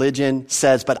my religion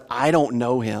says, but I don't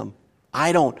know him.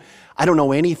 I don't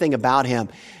know anything about him.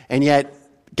 And yet,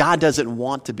 God doesn't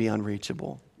want to be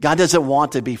unreachable. God doesn't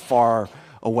want to be far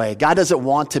away. God doesn't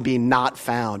want to be not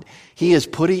found. He's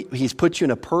put you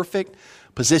in a perfect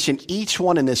position, each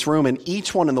one in this room and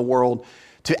each one in the world,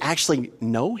 to actually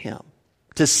know him,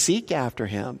 to seek after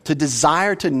him, to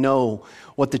desire to know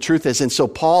what the truth is. And so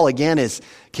Paul, again, is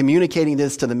communicating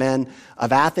this to the men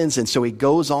of Athens. And so he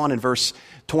goes on in verse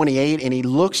 28 and he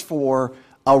looks for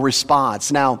a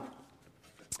response. Now,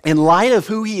 in light of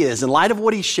who he is, in light of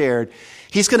what he shared,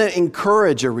 he's going to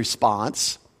encourage a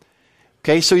response.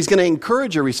 Okay, so he's going to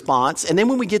encourage a response. And then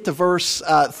when we get to verse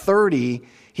 30,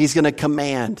 he's going to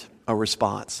command a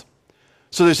response.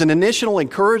 So there's an initial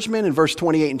encouragement in verse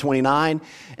 28 and 29,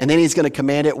 and then he's going to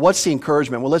command it. What's the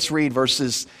encouragement? Well, let's read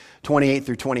verses 28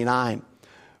 through 29.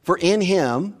 For in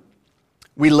him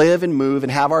we live and move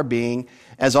and have our being,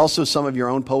 as also some of your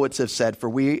own poets have said, for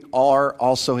we are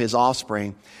also his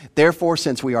offspring. Therefore,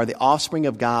 since we are the offspring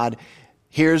of God,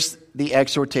 here's the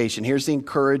exhortation, here's the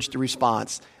encouraged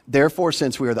response. Therefore,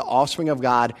 since we are the offspring of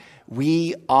God,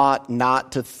 we ought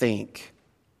not to think.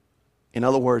 In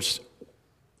other words,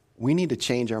 we need to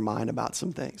change our mind about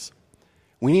some things.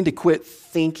 We need to quit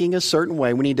thinking a certain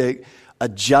way. We need to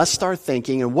adjust our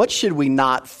thinking. And what should we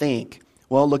not think?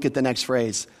 Well, look at the next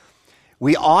phrase.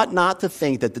 We ought not to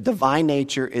think that the divine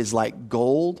nature is like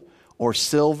gold or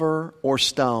silver or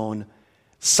stone,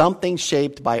 something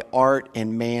shaped by art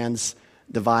and man's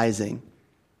devising.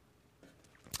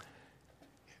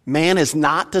 Man is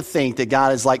not to think that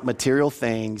God is like material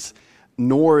things,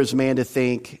 nor is man to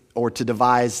think or to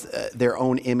devise their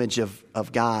own image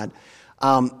of God.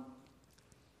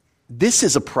 This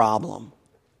is a problem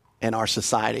in our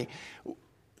society.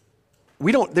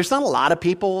 There's not a lot of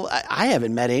people, I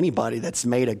haven't met anybody that's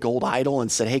made a gold idol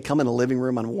and said, hey, come in the living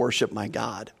room and worship my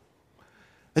God.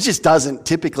 This just doesn't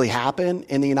typically happen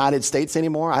in the United States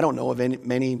anymore. I don't know of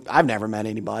many, I've never met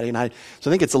anybody. So I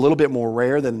think it's a little bit more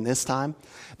rare than this time.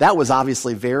 That was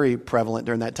obviously very prevalent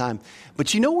during that time.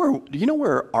 But you know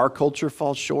where our culture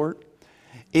falls short?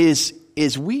 Is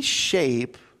we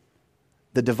shape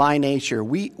the divine nature.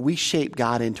 We shape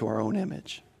God into our own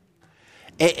image.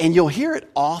 And you'll hear it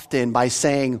often by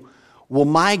saying, well,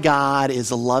 my God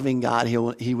is a loving God.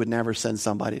 He would never send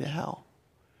somebody to hell.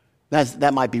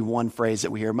 That might be one phrase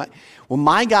that we hear.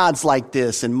 My God's like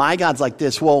this and my God's like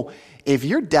this. Well, if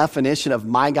your definition of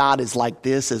my God is like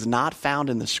this is not found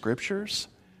in the scriptures,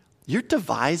 you're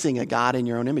devising a God in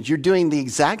your own image. You're doing the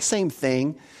exact same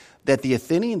thing that the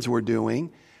Athenians were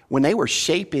doing when they were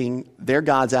shaping their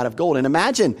gods out of gold. And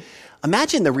imagine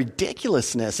the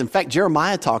ridiculousness. In fact,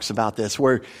 Jeremiah talks about this,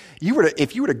 where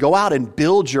if you were to go out and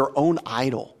build your own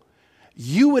idol,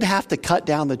 you would have to cut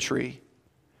down the tree.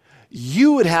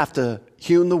 You would have to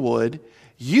hew the wood.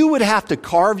 You would have to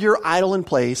carve your idol in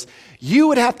place. You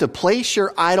would have to place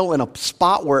your idol in a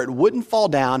spot where it wouldn't fall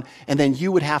down, and then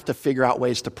you would have to figure out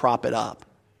ways to prop it up.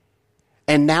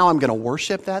 And now I'm going to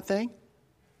worship that thing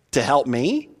to help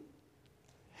me?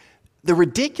 The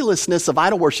ridiculousness of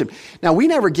idol worship. Now, we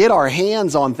never get our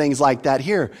hands on things like that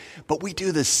here, but we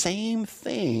do the same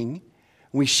thing.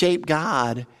 We shape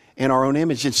God in our own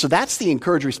image. And so that's the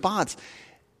encouraged response.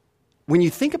 When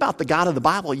you think about the God of the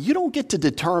Bible, you don't get to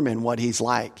determine what he's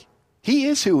like. He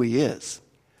is who he is.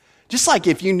 Just like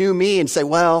if you knew me and say,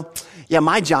 well, yeah,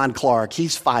 my John Clark,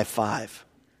 he's 5'5".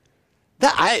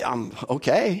 I'm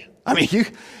okay. I mean,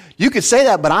 you could say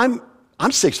that, but I'm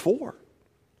 6'4".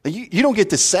 You don't get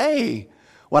to say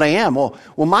what I am. Well,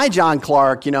 my John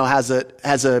Clark,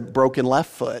 has a broken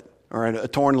left foot or a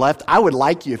torn left. I would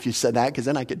like you if you said that, because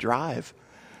then I could drive,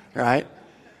 right?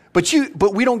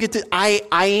 But we don't get to. I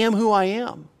am who I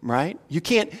am, right? You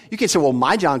can't say, well,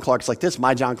 my John Clark's like this,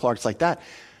 my John Clark's like that.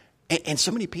 And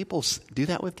so many people do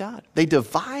that with God. They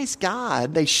devise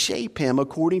God, they shape him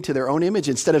according to their own image,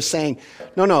 instead of saying,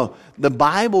 no, the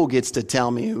Bible gets to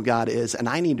tell me who God is, and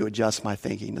I need to adjust my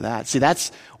thinking to that. See,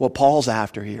 that's what Paul's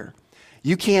after here.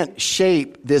 You can't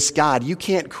shape this God. You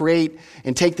can't create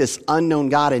and take this unknown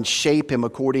God and shape him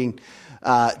according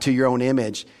to your own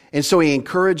image. And so he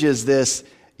encourages this,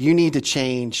 you need to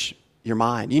change your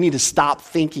mind. You need to stop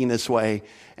thinking this way.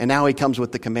 And now he comes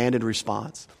with the commanded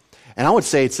response. And I would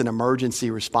say it's an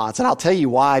emergency response. And I'll tell you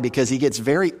why, because he gets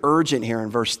very urgent here in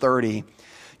verse 30.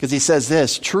 Because he says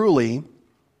this, truly,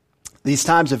 these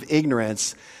times of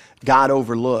ignorance God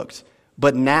overlooked,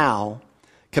 but now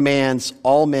commands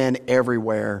all men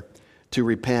everywhere to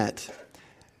repent.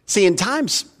 See, in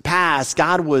times past,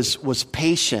 God was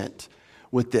patient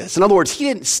with this. In other words, he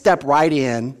didn't step right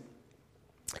in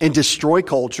and destroy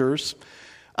cultures,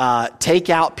 take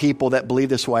out people that believe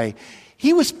this way.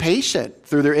 He was patient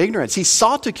through their ignorance. He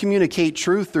sought to communicate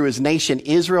truth through his nation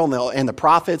Israel and the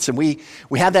prophets, and we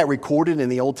have that recorded in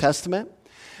the Old Testament.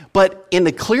 But in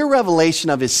the clear revelation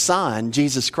of his Son,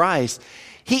 Jesus Christ,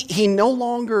 he no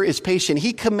longer is patient.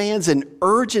 He commands an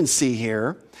urgency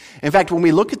here. In fact, when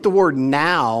we look at the word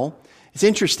now, it's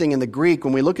interesting in the Greek,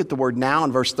 when we look at the word now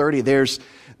in verse 30, there's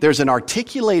an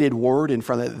articulated word in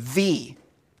front of it,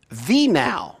 the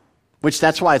now, which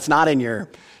that's why it's not in your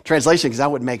translation, because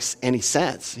that wouldn't make any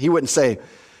sense. He wouldn't say,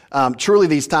 truly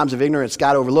these times of ignorance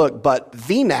God overlooked, but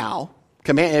the now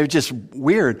command, it was just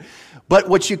weird. But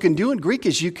what you can do in Greek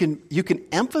is you can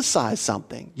emphasize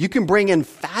something. You can bring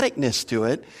emphaticness to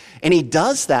it. And he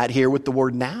does that here with the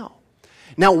word now.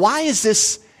 Now, why is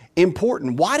this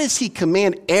important? Why does he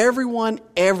command everyone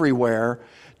everywhere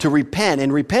to repent?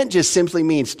 And repent just simply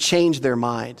means change their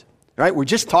mind. Right? We're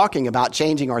just talking about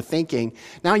changing our thinking.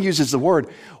 Now he uses the word.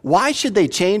 Why should they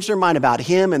change their mind about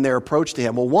him and their approach to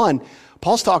him? Well, one,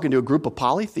 Paul's talking to a group of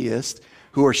polytheists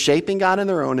who are shaping God in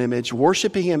their own image,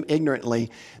 worshiping him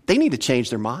ignorantly. They need to change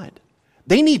their mind.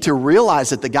 They need to realize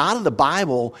that the God of the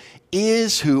Bible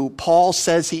is who Paul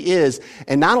says he is.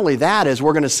 And not only that, as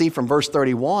we're going to see from verse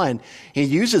 31, he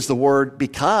uses the word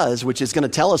because, which is going to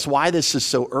tell us why this is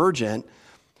so urgent.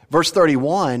 Verse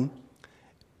 31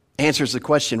 answers the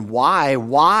question, why?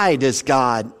 Why does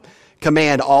God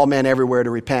command all men everywhere to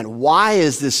repent? Why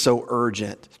is this so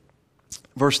urgent?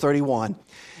 Verse 31,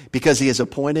 because he has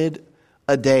appointed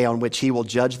a day on which he will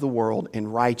judge the world in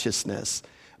righteousness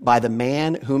by the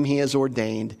man whom he has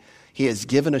ordained. He has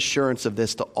given assurance of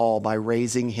this to all by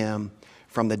raising him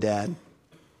from the dead.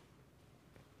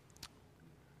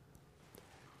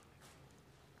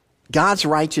 God's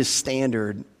righteous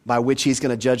standard by which he's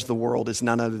going to judge the world is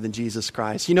none other than Jesus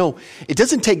Christ. You know, it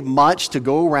doesn't take much to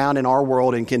go around in our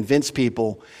world and convince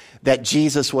people that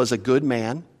Jesus was a good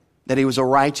man, that he was a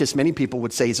righteous. Many people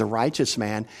would say he's a righteous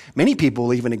man. Many people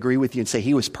will even agree with you and say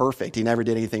he was perfect. He never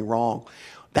did anything wrong.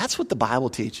 That's what the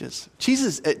Bible teaches.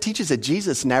 It teaches that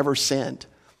Jesus never sinned.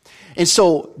 And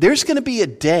so there's going to be a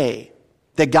day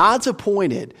that God's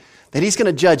appointed that he's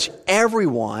going to judge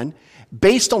everyone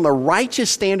based on the righteous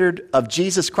standard of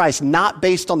Jesus Christ, not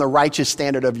based on the righteous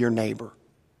standard of your neighbor.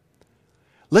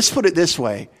 Let's put it this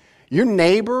way. Your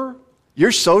neighbor,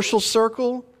 your social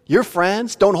circle, your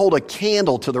friends don't hold a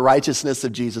candle to the righteousness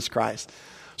of Jesus Christ.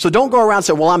 So don't go around and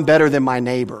say, well, I'm better than my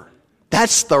neighbor.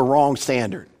 That's the wrong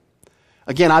standard.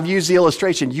 Again, I've used the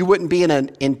illustration. You wouldn't be in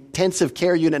an intensive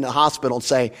care unit in a hospital and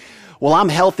say, well, I'm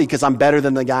healthy because I'm better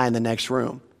than the guy in the next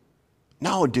room.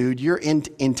 No, dude, you're in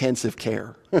intensive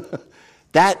care.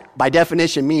 That, by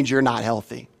definition, means you're not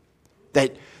healthy.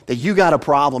 That you got a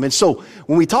problem. And so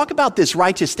when we talk about this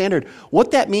righteous standard,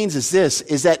 what that means is this,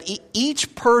 is that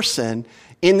each person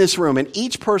in this room and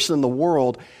each person in the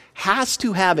world has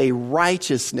to have a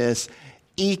righteousness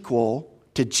equal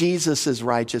to Jesus'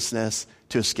 righteousness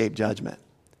to escape judgment.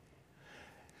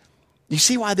 You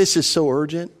see why this is so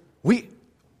urgent?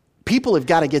 People have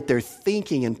got to get their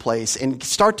thinking in place and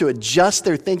start to adjust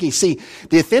their thinking. See,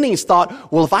 the Athenians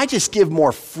thought, well, if I just give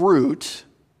more fruit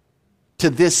to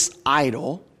this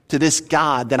idol, to this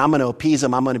God, then I'm going to appease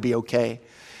him, I'm going to be okay.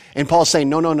 And Paul's saying,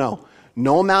 no.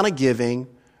 No amount of giving,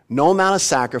 no amount of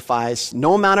sacrifice,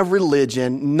 no amount of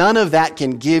religion, none of that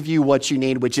can give you what you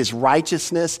need, which is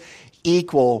righteousness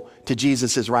equal to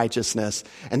Jesus' righteousness.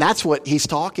 And that's what he's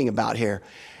talking about here.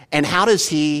 And how does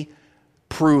he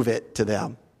prove it to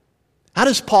them? How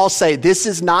does Paul say this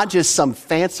is not just some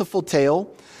fanciful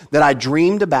tale that I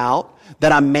dreamed about,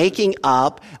 that I'm making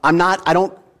up? I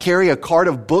don't carry a cart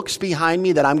of books behind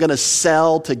me that I'm going to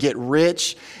sell to get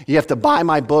rich. You have to buy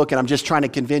my book and I'm just trying to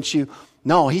convince you.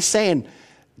 No, he's saying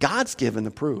God's given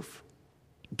the proof.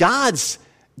 God's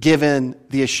given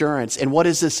the assurance. And what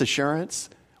is this assurance?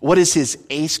 What is his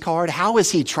ace card? How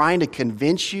is he trying to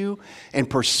convince you and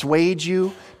persuade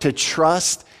you to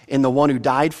trust in the one who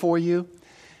died for you?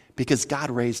 Because God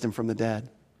raised him from the dead.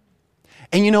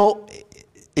 And you know,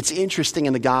 it's interesting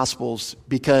in the Gospels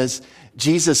because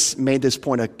Jesus made this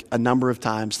point a number of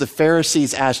times. The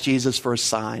Pharisees asked Jesus for a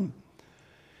sign.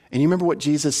 And you remember what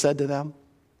Jesus said to them?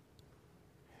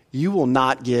 you will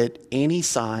not get any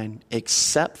sign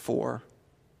except for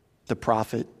the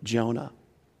prophet Jonah,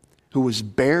 who was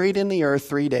buried in the earth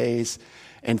 3 days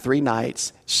and 3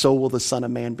 nights. So will the Son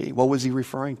of Man be. What was he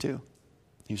referring to?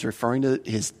 He was referring to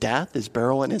his death, his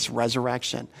burial, and his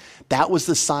resurrection. That was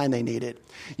the sign they needed.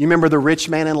 You remember the rich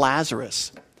man and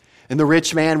Lazarus. And the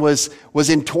rich man was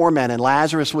in torment, and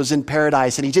Lazarus was in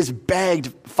paradise, and he just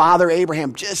begged Father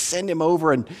Abraham, just send him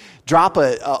over and drop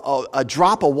a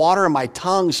drop of water in my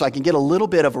tongue so I can get a little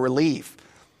bit of relief.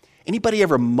 Anybody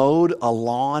ever mowed a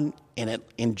lawn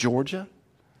in Georgia?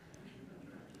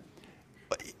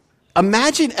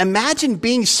 Imagine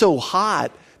being so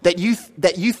hot that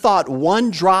you thought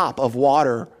one drop of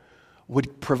water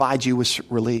would provide you with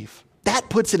relief. That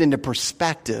puts it into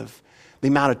perspective, the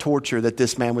amount of torture that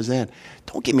this man was in.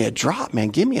 Don't give me a drop, man.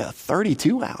 Give me a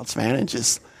 32 ounce, man, and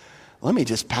just let me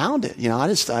just pound it.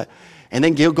 And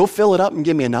then go fill it up and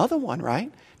give me another one,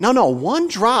 right? No, one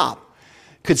drop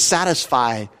could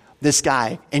satisfy this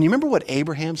guy. And you remember what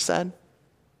Abraham said?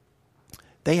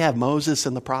 They have Moses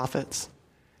and the prophets.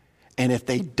 And if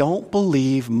they don't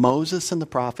believe Moses and the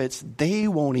prophets, they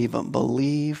won't even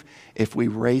believe if we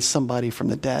raise somebody from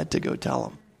the dead to go tell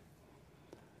them.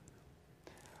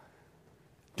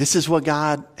 This is what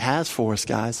God has for us,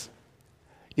 guys.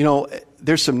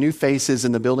 There's some new faces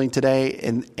in the building today,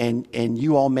 and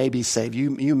you all may be saved.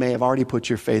 You may have already put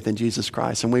your faith in Jesus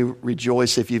Christ, and we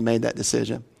rejoice if you've made that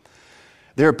decision.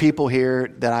 There are people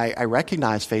here that I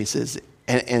recognize faces,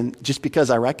 and just because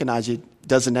I recognize you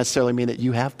doesn't necessarily mean that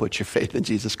you have put your faith in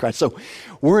Jesus Christ. So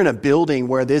we're in a building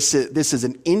where this is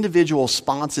an individual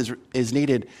response is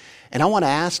needed. And I want to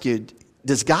ask you,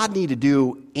 does God need to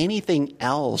do anything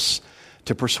else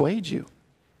to persuade you?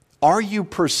 Are you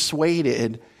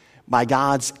persuaded by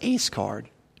God's ace card,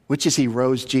 which is he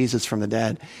rose Jesus from the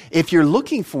dead? If you're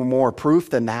looking for more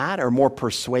proof than that or more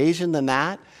persuasion than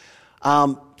that,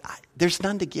 there's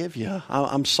none to give you.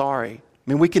 I'm sorry. I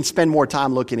mean, we can spend more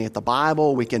time looking at the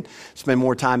Bible. We can spend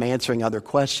more time answering other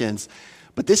questions.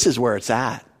 But this is where it's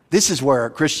at. This is where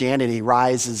Christianity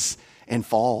rises and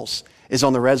falls, is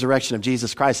on the resurrection of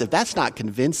Jesus Christ. If that's not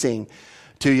convincing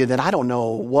to you, then I don't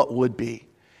know what would be.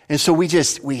 And so we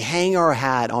hang our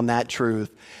hat on that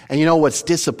truth. And what's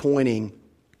disappointing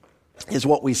is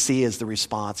what we see as the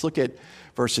response. Look at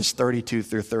verses 32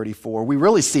 through 34. We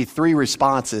really see 3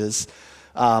 responses,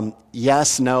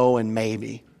 yes, no, and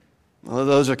maybe. Well,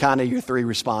 those are kind of your 3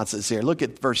 responses here. Look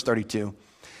at verse 32.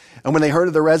 And when they heard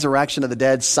of the resurrection of the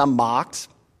dead, some mocked.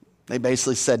 They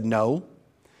basically said no.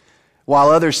 While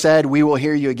others said, we will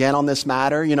hear you again on this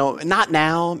matter. Not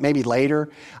now, maybe later.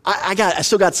 I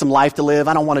still got some life to live.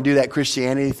 I don't want to do that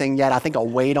Christianity thing yet. I think I'll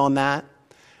wait on that.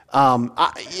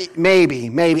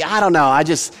 Maybe. I don't know.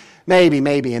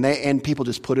 Maybe. And people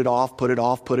just put it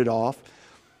off.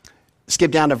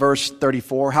 Skip down to verse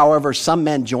 34. However, some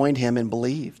men joined him and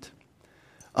believed.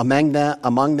 Among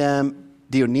them,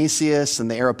 Dionysius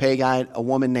and the Areopagite, a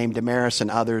woman named Damaris,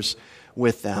 and others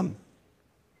with them.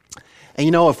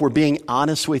 And if we're being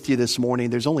honest with you this morning,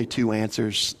 there's only 2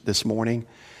 answers this morning.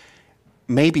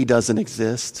 Maybe doesn't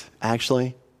exist,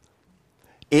 actually.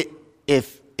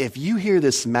 If you hear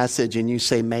this message and you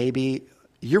say maybe,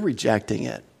 you're rejecting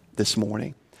it this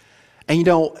morning. And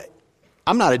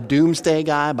I'm not a doomsday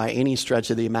guy by any stretch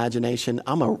of the imagination.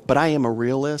 But I am a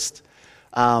realist.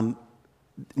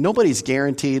 Nobody's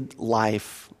guaranteed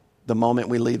life the moment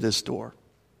we leave this door.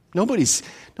 Nobody's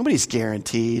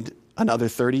guaranteed another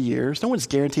 30 years. No one's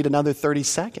guaranteed another 30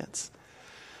 seconds.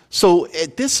 So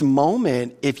at this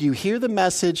moment, if you hear the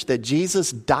message that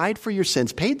Jesus died for your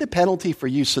sins, paid the penalty for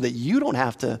you so that you don't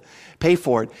have to pay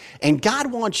for it, and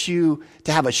God wants you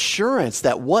to have assurance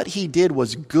that what he did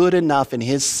was good enough in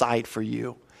his sight for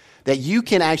you, that you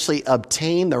can actually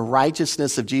obtain the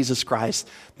righteousness of Jesus Christ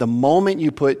the moment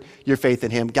you put your faith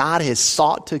in him. God has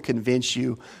sought to convince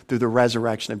you through the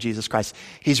resurrection of Jesus Christ.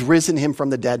 He's risen him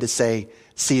from the dead to say,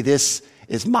 see, this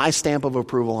is my stamp of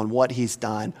approval on what he's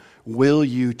done. Will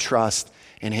you trust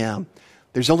in him?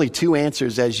 There's only 2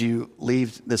 answers as you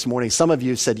leave this morning. Some of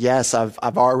you said, yes, I've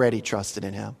already trusted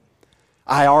in him.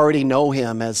 I already know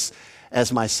him as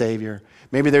my Savior.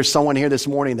 Maybe there's someone here this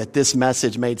morning that this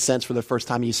message made sense for the first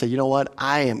time. You say, you know what?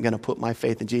 I am going to put my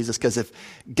faith in Jesus, because if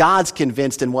God's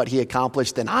convinced in what he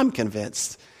accomplished, then I'm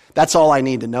convinced. That's all I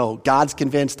need to know. God's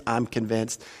convinced, I'm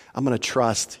convinced. I'm going to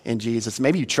trust in Jesus.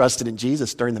 Maybe you trusted in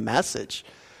Jesus during the message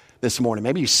this morning.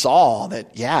 Maybe you saw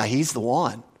that, yeah, he's the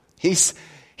one. He's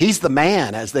the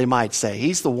man, as they might say.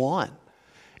 He's the one.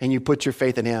 And you put your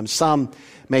faith in him. Some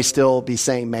may still be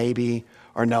saying maybe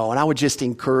or no. And I would just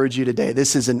encourage you today,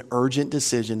 this is an urgent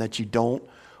decision that you don't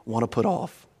want to put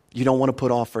off. You don't want to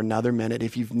put off for another minute.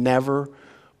 If you've never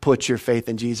put your faith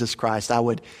in Jesus Christ, I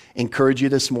would encourage you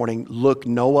this morning, look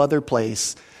no other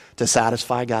place to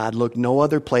satisfy God. Look no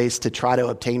other place to try to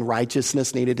obtain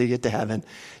righteousness needed to get to heaven.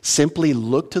 Simply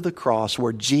look to the cross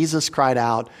where Jesus cried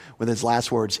out with his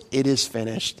last words, "It is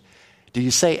finished." Do you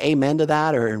say amen to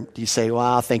that, or do you say, well,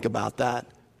 I'll think about that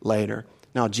later?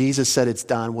 No, Jesus said it's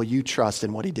done. Will you trust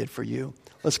in what he did for you?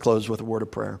 Let's close with a word of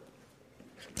prayer.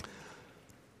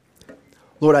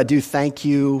 Lord, I do thank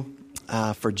you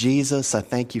for Jesus. I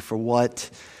thank you for what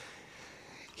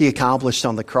he accomplished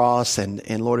on the cross. And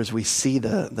Lord, as we see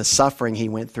the suffering he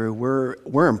went through,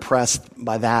 we're impressed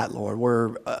by that, Lord.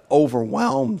 We're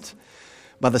overwhelmed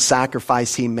by the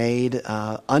sacrifice he made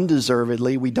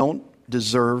undeservedly. We don't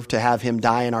deserve to have him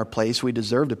die in our place. We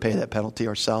deserve to pay that penalty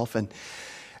ourselves.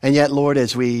 And yet, Lord,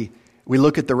 as we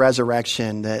look at the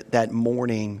resurrection, that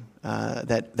morning,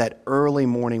 that early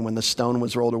morning when the stone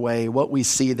was rolled away, what we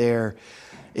see there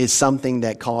is something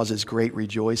that causes great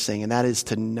rejoicing, and that is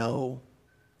to know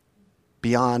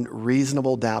beyond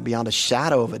reasonable doubt, beyond a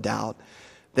shadow of a doubt,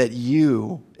 that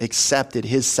you accepted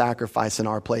his sacrifice in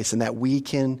our place and that we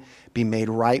can be made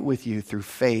right with you through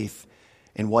faith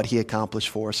in what he accomplished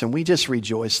for us. And we just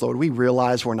rejoice, Lord. We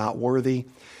realize we're not worthy.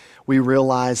 We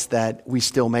realize that we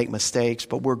still make mistakes,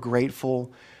 but we're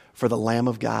grateful for the Lamb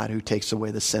of God who takes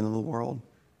away the sin of the world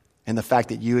and the fact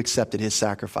that you accepted his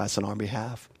sacrifice on our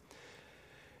behalf.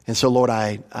 And so, Lord,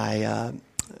 I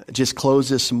just close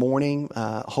this morning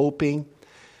hoping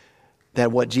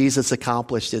that what Jesus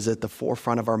accomplished is at the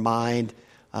forefront of our mind,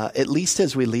 at least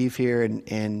as we leave here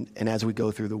and as we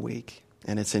go through the week.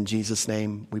 And it's in Jesus'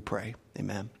 name we pray.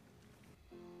 Amen.